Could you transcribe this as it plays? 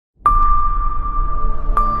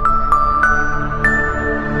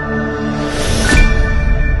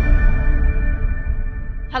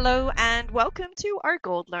Hello and welcome to our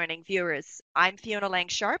Gold Learning viewers. I'm Fiona Lang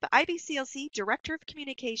Sharp, IBCLC Director of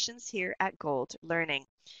Communications here at Gold Learning.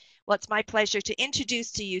 Well, it's my pleasure to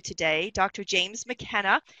introduce to you today Dr. James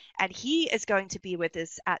McKenna, and he is going to be with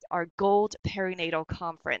us at our Gold Perinatal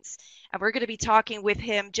Conference. And we're going to be talking with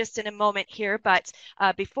him just in a moment here. But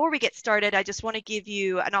before we get started, I just want to give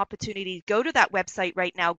you an opportunity to go to that website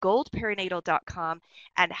right now, goldperinatal.com,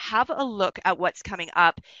 and have a look at what's coming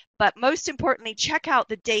up. But most importantly, check out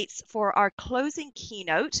the dates for our closing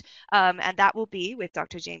keynote, and that will be with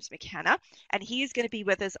Dr. James McKenna, and he is going to be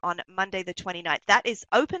with us on Monday the 29th. That is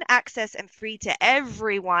open access and free to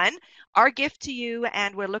everyone. Our gift to you,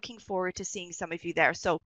 and we're looking forward to seeing some of you there.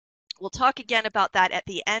 So we'll talk again about that at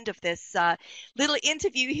the end of this little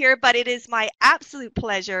interview here, but it is my absolute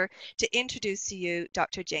pleasure to introduce to you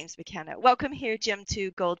Dr. James McKenna. Welcome here, Jim,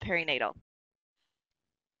 to Gold Perinatal.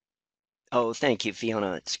 Oh, thank you,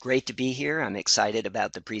 Fiona. It's great to be here. I'm excited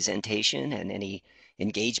about the presentation, and any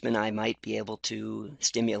engagement I might be able to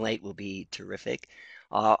stimulate will be terrific.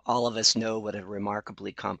 All of us know what a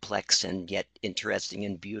remarkably complex and yet interesting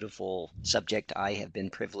and beautiful subject I have been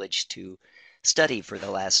privileged to study for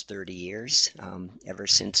the last 30 years, ever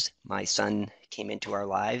since my son came into our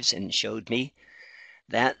lives and showed me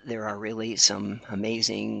that there are really some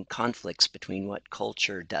amazing conflicts between what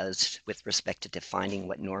culture does with respect to defining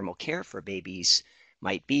what normal care for babies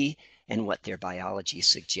might be and what their biology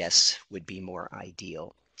suggests would be more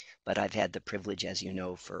ideal. But I've had the privilege, as you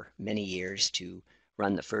know, for many years to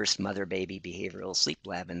run the first mother-baby behavioral sleep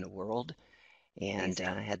lab in the world, and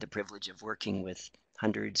Amazing. had the privilege of working with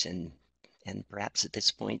hundreds and perhaps at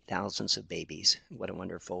this point thousands of babies. What a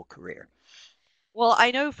wonderful career. Well,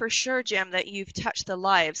 I know for sure, Jim, that you've touched the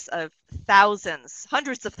lives of thousands,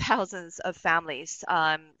 hundreds of thousands of families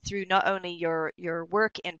through not only your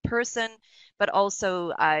work in person, but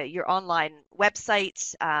also your online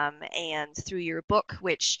website and through your book,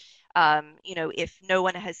 which if no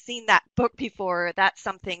one has seen that book before, that's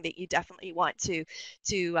something that you definitely want to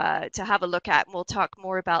have a look at. And we'll talk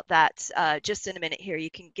more about that just in a minute here.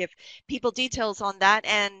 You can give people details on that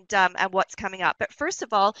and what's coming up. But first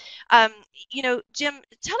of all, Jim,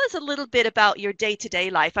 tell us a little bit about your day-to-day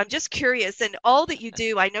life. I'm just curious, and all that you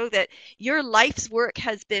do. I know that your life's work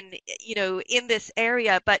has been, in this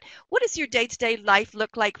area, but what does your day-to-day life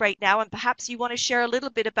look like right now? And perhaps you want to share a little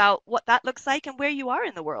bit about what that looks like and where you are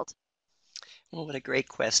in the world. Well, what a great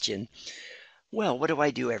question. Well, what do I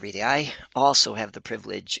do every day? I also have the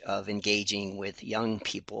privilege of engaging with young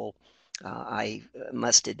people. I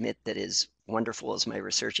must admit that as wonderful as my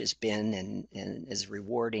research has been and as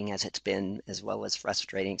rewarding as it's been, as well as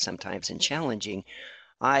frustrating sometimes and challenging,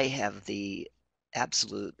 I have the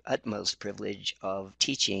absolute utmost privilege of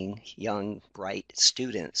teaching young, bright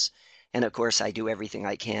students. And of course, I do everything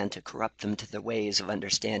I can to corrupt them to the ways of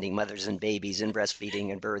understanding mothers and babies and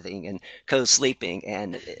breastfeeding and birthing and co-sleeping.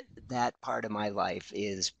 And that part of my life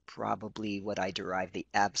is probably what I derive the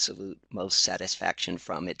absolute most satisfaction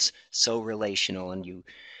from. It's so relational, and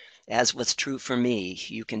as was true for me,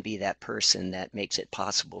 you can be that person that makes it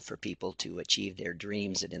possible for people to achieve their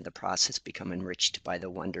dreams and in the process become enriched by the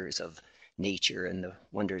wonders of nature and the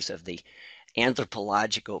wonders of the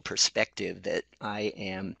anthropological perspective that I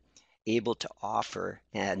am able to offer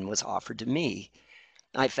and was offered to me.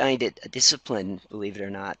 I find it a discipline, believe it or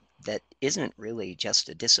not, that isn't really just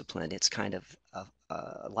a discipline. It's kind of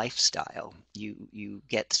a lifestyle. You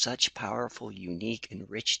get such powerful, unique,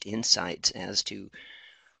 enriched insights as to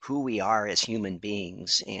who we are as human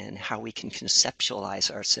beings and how we can conceptualize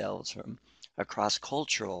ourselves from a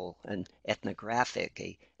cross-cultural, an ethnographic,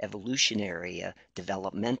 a evolutionary, a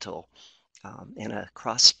developmental, and a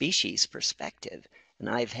cross-species perspective. And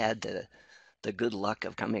I've had the good luck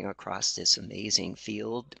of coming across this amazing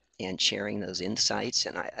field and sharing those insights.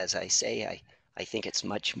 And as I say, I think it's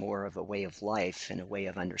much more of a way of life and a way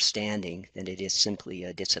of understanding than it is simply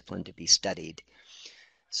a discipline to be studied.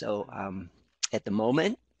 So at the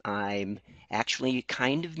moment, I'm actually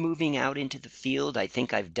kind of moving out into the field. I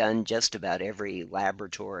think I've done just about every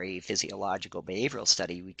laboratory physiological behavioral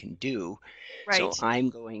study we can do. So Right. I'm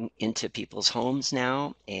going into people's homes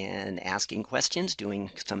now and asking questions, doing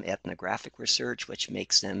some ethnographic research, which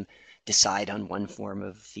makes them decide on one form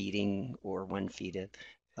of feeding or one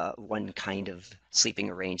kind of sleeping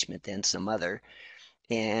arrangement than some other,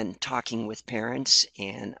 and talking with parents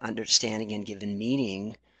and understanding and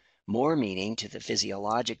giving more meaning to the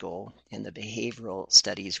physiological and the behavioral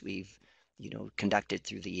studies we've, conducted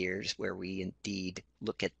through the years, where we indeed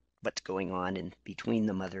look at what's going on in between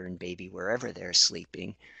the mother and baby wherever they're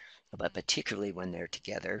sleeping, but particularly when they're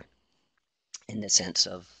together. in the sense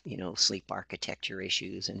of, sleep architecture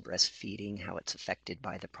issues and breastfeeding, how it's affected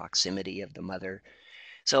by the proximity of the mother.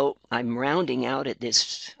 So I'm rounding out at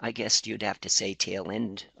this, I guess you'd have to say, tail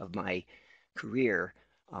end of my career,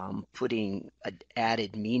 putting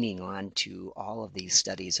added meaning on to all of these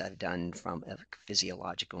studies I've done from a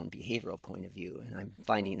physiological and behavioral point of view. And I'm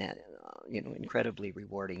finding that, incredibly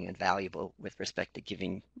rewarding and valuable with respect to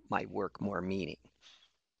giving my work more meaning.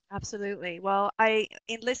 Absolutely. Well,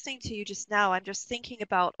 in listening to you just now, I'm just thinking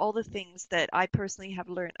about all the things that I personally have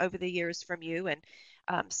learned over the years from you and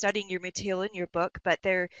studying your material in your book. But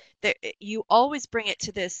you always bring it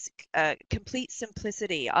to this complete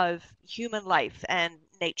simplicity of human life and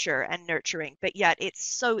nature and nurturing, but yet it's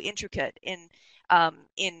so intricate in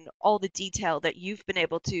all the detail that you've been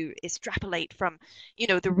able to extrapolate from,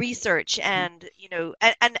 the research Mhm.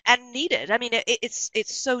 and, and needed. I mean,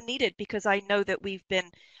 it's so needed because I know that we've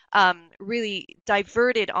been really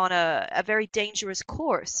diverted on a very dangerous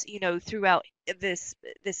course, throughout this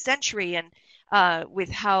century, and with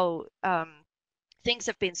how things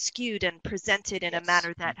have been skewed and presented in a Yes.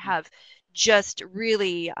 manner that have just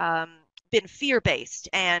really been fear-based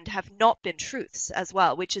and have not been truths as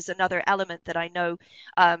well, which is another element that I know,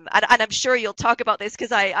 and I'm sure you'll talk about this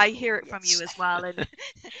because I hear Oh, it from you yes. as well, and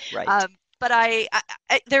Right. but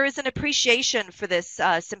there is an appreciation for this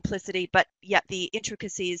simplicity, but yet the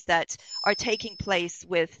intricacies that are taking place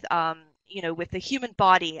with, with the human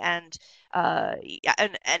body yeah,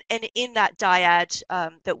 and in that dyad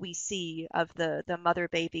that we see of the mother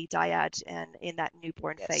baby dyad and in that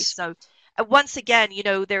newborn phase. Yes. So once again,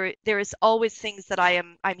 there is always things that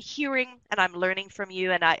I'm hearing and I'm learning from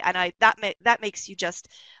you, and that makes you just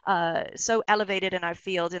so elevated in our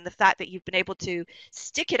field, and the fact that you've been able to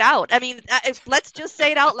stick it out. I mean, let's just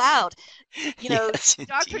say it out loud. You know, Yes,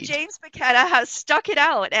 Dr. indeed. James McKenna has stuck it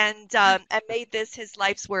out and made this his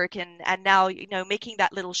life's work, and now, making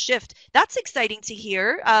that little shift. That's exciting to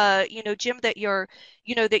hear. Jim, that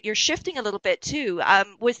you're shifting a little bit too.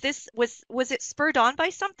 Was it spurred on by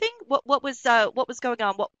something? What was going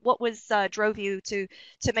on? What was drove you to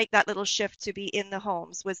make that little shift to be in the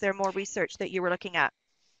homes? Was there more research that you were looking at?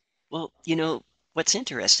 Well, what's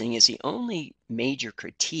interesting is the only major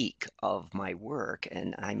critique of my work,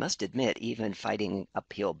 and I must admit, even fighting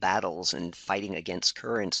uphill battles and fighting against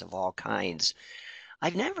currents of all kinds,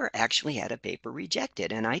 I've never actually had a paper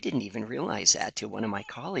rejected, and I didn't even realize that till one of my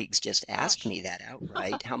colleagues just asked Gosh. me that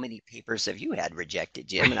outright. How many papers have you had rejected,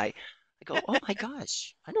 Jim? And I go, oh my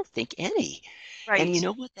gosh, I don't think any. And you Right.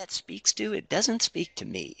 know what that speaks to? It doesn't speak to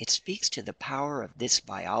me. It speaks to the power of this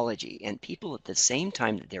biology. And people at the same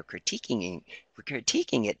time that they're critiquing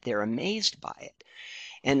it, they're amazed by it.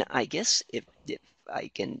 And I guess if I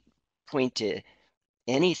can point to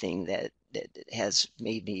anything that has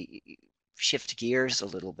made me shift gears a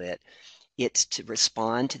little bit, it's to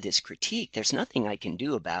respond to this critique. There's nothing I can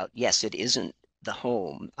do about, yes, it isn't the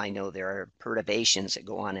home. I know there are perturbations that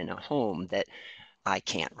go on in a home that I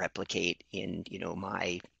can't replicate in,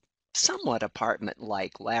 my somewhat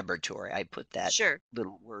apartment-like laboratory. I put that Sure.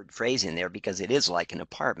 little word phrase in there because it is like an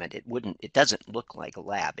apartment. It doesn't look like a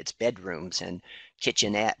lab. It's bedrooms and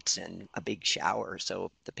kitchenettes and a big shower.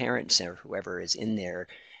 So the parents or whoever is in there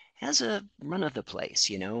has a run of the place,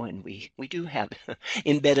 and we do have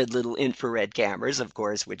embedded little infrared cameras, of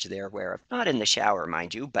course, which they're aware of. Not in the shower,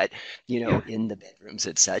 mind you, but in the bedrooms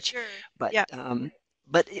and such. Sure. But Yeah.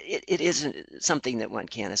 it isn't something that one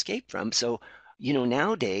can't escape from. So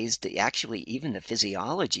nowadays, actually even the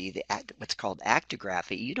physiology, what's called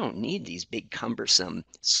actigraphy, you don't need these big cumbersome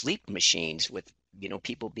sleep machines with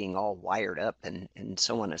people being all wired up and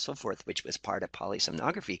so on and so forth, which was part of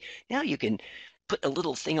polysomnography. Now you can put a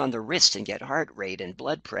little thing on the wrist and get heart rate and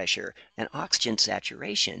blood pressure and oxygen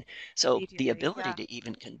saturation. So the Immediately. ability Yeah. to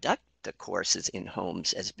even conduct the courses in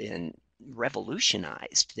homes has been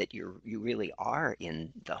revolutionized, that you really are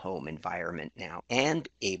in the home environment now and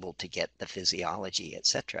able to get the physiology,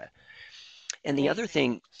 etc. And the other Amazing.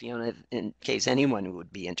 thing, Fiona, in case anyone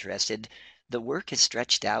would be interested, the work is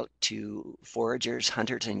stretched out to foragers,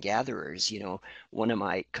 hunters, and gatherers. One of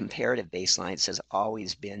my comparative baselines has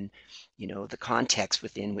always been, the context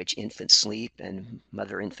within which infants sleep and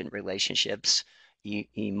mother-infant relationships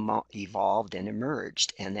evolved and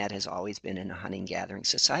emerged. And that has always been in a hunting-gathering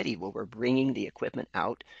society where we're bringing the equipment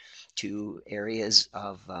out to areas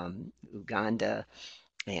of Uganda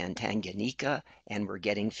and Tanganyika, and we're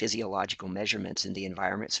getting physiological measurements in the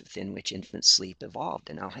environments within which infant sleep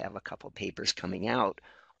evolved. And I'll have a couple papers coming out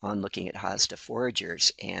on looking at hosta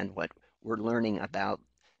foragers and what we're learning about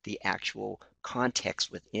the actual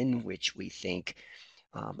context within which we think,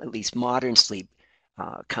 at least modern sleep,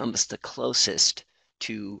 comes the closest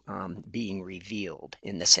to being revealed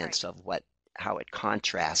in the Right. sense of how it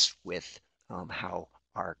contrasts with how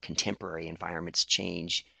our contemporary environments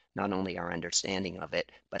change not only our understanding of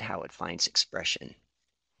it, but how it finds expression.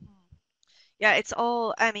 Hmm. Yeah, it's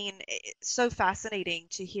all, I mean, it's so fascinating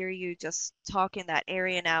to hear you just talk in that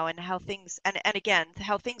area now and how things, and again,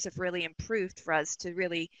 how things have really improved for us to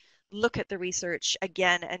really look at the research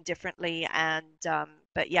again and differently.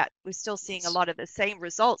 But yet we're still seeing a Yes. lot of the same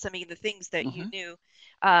results. I mean, the things that you Hmm. knew,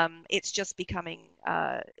 it's just becoming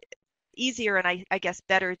easier and I guess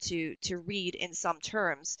better to read in some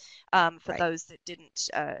terms for Right. those that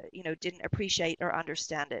didn't appreciate or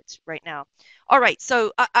understand it right now. All right,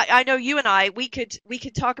 so I know you and we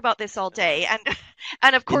could talk about this all day, and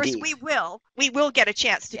and of course Indeed. we will get a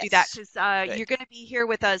chance to do that Yes. because you're Good. going to be here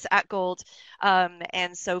with us at Gold,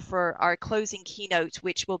 and so for our closing keynote,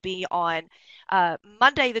 which will be on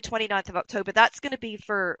Monday, the 29th of October. That's going to be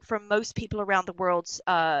for most people around the world,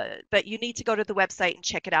 but you need to go to the website and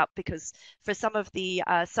check it out because for some of the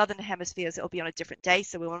southern hemispheres, it'll be on a different day.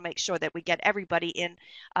 So we want to make sure that we get everybody in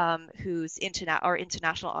who's our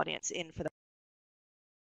international audience in for the.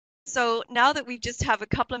 So now that we just have a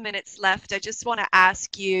couple of minutes left, I just want to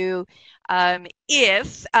ask you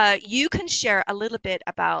if you can share a little bit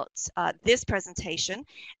about this presentation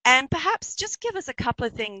and perhaps just give us a couple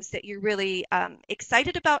of things that you're really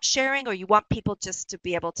excited about sharing or you want people just to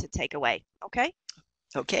be able to take away. Okay?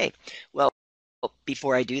 Okay. Well,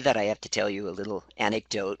 before I do that, I have to tell you a little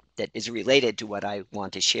anecdote that is related to what I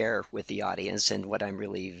want to share with the audience and what I'm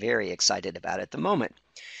really very excited about at the moment.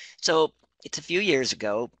 So, it's a few years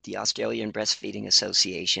ago, the Australian Breastfeeding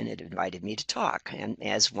Association had invited me to talk, and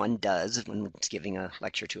as one does when it's giving a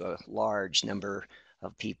lecture to a large number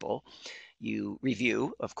of people, you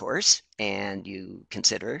review, of course, and you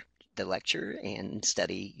consider the lecture and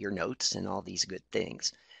study your notes and all these good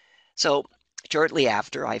things. So, shortly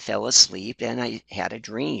after, I fell asleep and I had a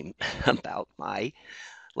dream about my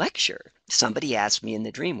lecture. Somebody asked me in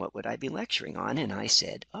the dream, what would I be lecturing on? And I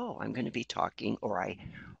said, oh, I'm going to be talking, or I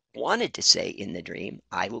wanted to say in the dream,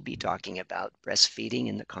 I will be talking about breastfeeding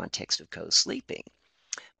in the context of co-sleeping.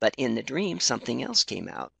 But in the dream, something else came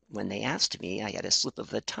out. When they asked me, I had a slip of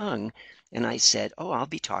the tongue and I said, oh, I'll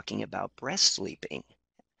be talking about breast sleeping.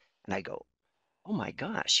 And I go, oh my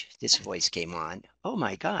gosh, this voice came on. Oh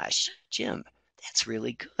my gosh, Jim, that's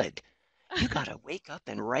really good. You got to wake up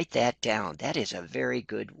and write that down. That is a very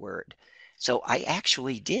good word. So I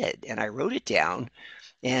actually did, and I wrote it down.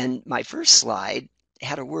 And my first slide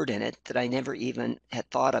had a word in it that I never even had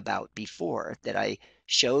thought about before that I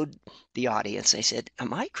showed the audience. I said,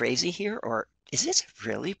 am I crazy here, or is this a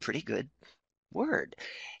really pretty good word?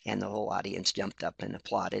 And the whole audience jumped up and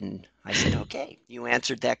applauded. And I said, okay, you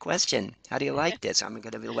answered that question. How do you like this? I'm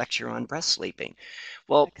going to be a lecture on breast sleeping.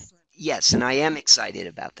 Well, Excellent. yes, and I am excited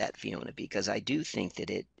about that, Fiona, because I do think that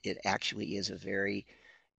it actually is a very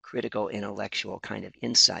critical intellectual kind of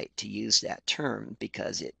insight to use that term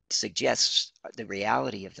because it suggests the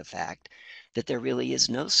reality of the fact that there really is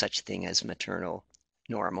no such thing as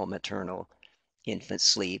normal maternal infant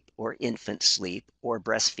sleep or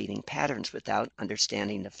breastfeeding patterns without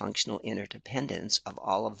understanding the functional interdependence of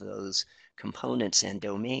all of those components and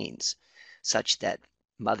domains, such that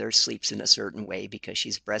mother sleeps in a certain way because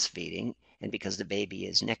she's breastfeeding and because the baby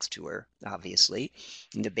is next to her, obviously.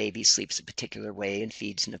 And the baby sleeps a particular way and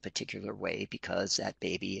feeds in a particular way because that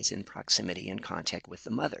baby is in proximity and contact with the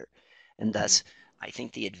mother. And Mhm. thus, I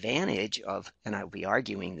think the advantage of, and I'll be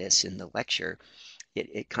arguing this in the lecture,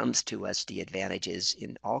 it comes to us the advantages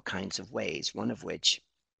in all kinds of ways, one of which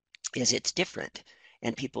is it's different.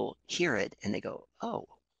 And people hear it and they go, oh,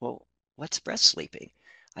 well, what's breast sleeping?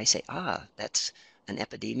 I say, that's an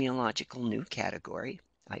epidemiological new category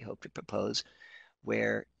I hope to propose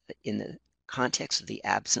where, in the context of the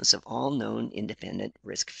absence of all known independent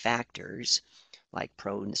risk factors like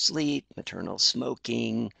prone to sleep, maternal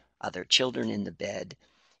smoking, other children in the bed,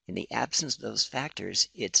 in the absence of those factors,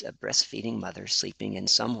 it's a breastfeeding mother sleeping in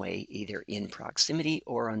some way, either in proximity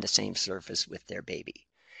or on the same surface with their baby.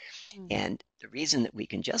 Mhm. And the reason that we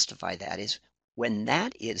can justify that is when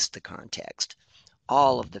that is the context,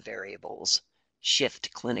 all of the variables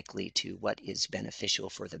shift clinically to what is beneficial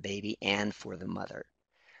for the baby and for the mother.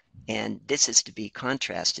 And this is to be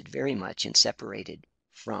contrasted very much and separated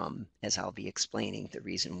from, as I'll be explaining the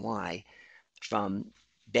reason why, from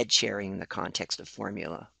bed sharing in the context of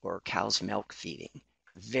formula or cow's milk feeding.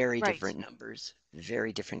 Very Right. different numbers,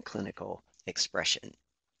 very different clinical expression.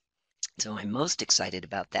 So I'm most excited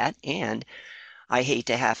about that. And I hate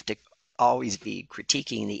to have to always be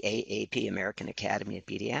critiquing the AAP, American Academy of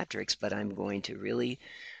Pediatrics, but I'm going to really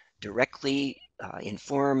directly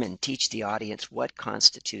inform and teach the audience what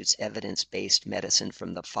constitutes evidence-based medicine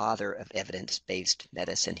from the father of evidence-based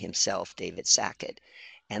medicine himself, David Sackett,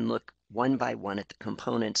 and look one by one at the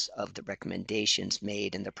components of the recommendations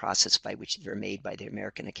made and the process by which they're made by the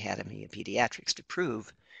American Academy of Pediatrics to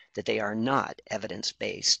prove that they are not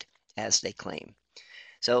evidence-based as they claim.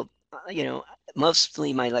 So,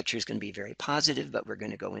 mostly my lecture is going to be very positive, but we're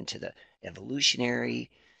going to go into the evolutionary,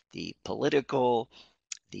 the political,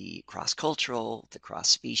 the cross-cultural, the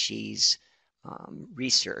cross-species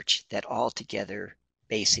research that altogether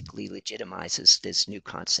basically legitimizes this new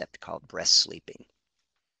concept called breast sleeping.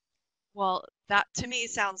 Well, that to me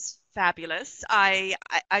sounds fabulous. I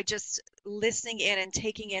just listening in and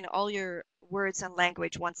taking in all your words and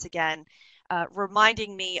language once again,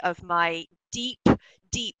 reminding me of my deep,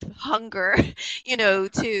 deep hunger,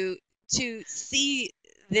 to see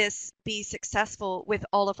this be successful with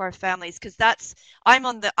all of our families, because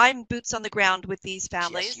I'm boots on the ground with these Yes,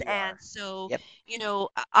 families, you and are. so Yep.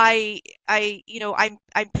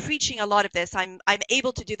 I'm preaching a lot of this. I'm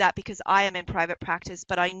able to do that because I am in private practice,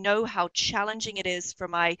 but I know how challenging it is for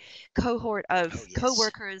my cohort Oh, of yes.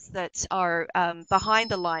 coworkers that are behind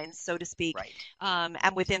the lines, so to speak, Right.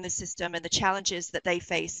 and within the system, and the challenges that they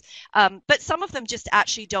face. But some of them just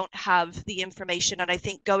actually don't have the information. And I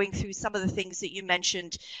think going through some of the things that you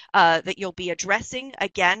mentioned that you'll be addressing,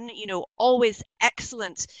 again, always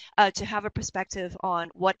excellent to have a perspective on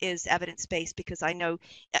what is evidence-based, because I know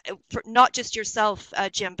for not just yourself,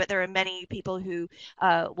 Jim, but there are many people who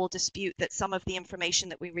will dispute that some of the information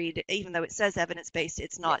that we read, even though it says evidence-based,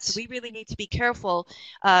 it's not. So Yes. we really need to be careful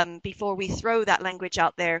before we throw that language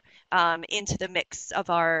out there into the mix of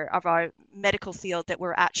our medical field, that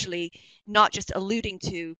we're actually not just alluding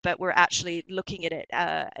to, but we're actually looking at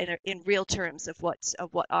it in real terms of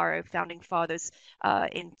what our founding fathers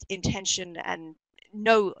intention and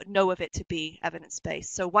know of it to be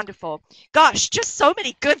evidence-based. So wonderful. Gosh, just so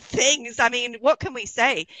many good things. I mean, what can we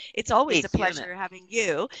say? It's Hey, always a Fiona. pleasure having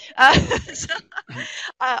you. Uh, so,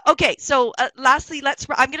 okay, so lastly,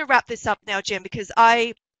 I'm going to wrap this up now, Jim, because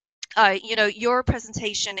your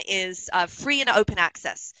presentation is free and open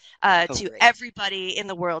access Oh, to great. everybody in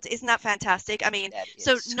the world. Isn't that fantastic? I mean, That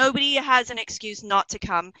so is. nobody has an excuse not to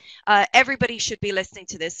come. Everybody should be listening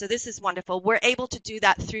to this. So this is wonderful. We're able to do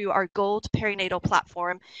that through our Gold Perinatal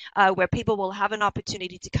platform, where people will have an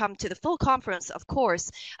opportunity to come to the full conference, of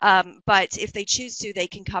course. But if they choose to, they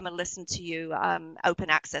can come and listen to you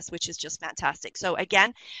open access, which is just fantastic. So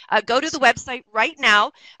again, go to the Excellent. website right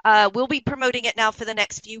now. We'll be promoting it now for the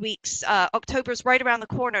next few weeks. October's right around the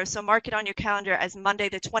corner, so mark it on your calendar as Monday,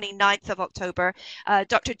 the 29th of October.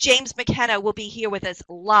 Dr. James McKenna will be here with us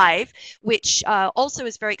live, which also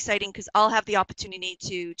is very exciting because I'll have the opportunity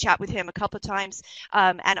to chat with him a couple of times,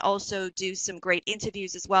 and also do some great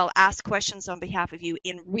interviews as well, ask questions on behalf of you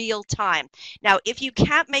in real time. Now, if you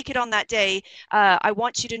can't make it on that day, I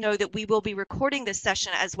want you to know that we will be recording this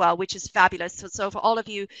session as well, which is fabulous. So for all of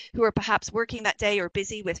you who are perhaps working that day or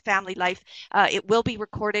busy with family life, it will be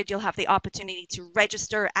recorded. You'll have the opportunity to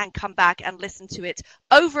register and come back and listen to it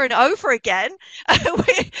over and over again,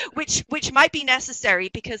 which might be necessary,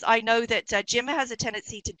 because I know that Jim has a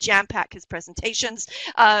tendency to jam pack his presentations,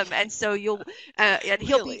 and so and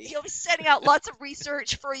Really? he'll be sending out lots of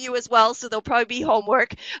research for you as well. So there'll probably be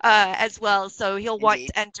homework as well. So he'll want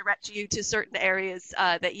Indeed. and direct you to certain areas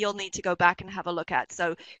that you'll need to go back and have a look at.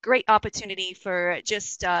 So great opportunity for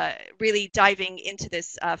just really diving into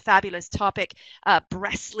this fabulous topic,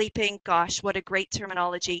 breast sleeping. Gosh, what a great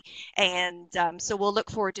terminology. And so we'll look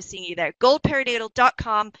forward to seeing you there.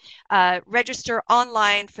 goldperinatal.com. Register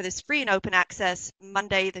online for this free and open access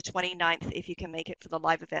Monday, the 29th, if you can make it for the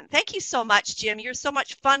live event. Thank you so much, Jim. You're so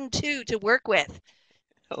much fun, too, to work with.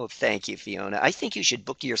 Oh, thank you, Fiona. I think you should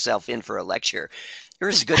book yourself in for a lecture. You're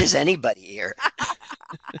as good as anybody here.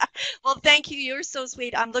 Well, thank you. You're so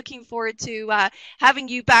sweet. I'm looking forward to having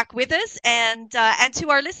you back with us, and to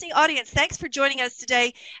our listening audience, thanks for joining us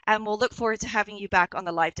today, and we'll look forward to having you back on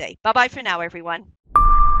the live day. Bye bye for now, everyone.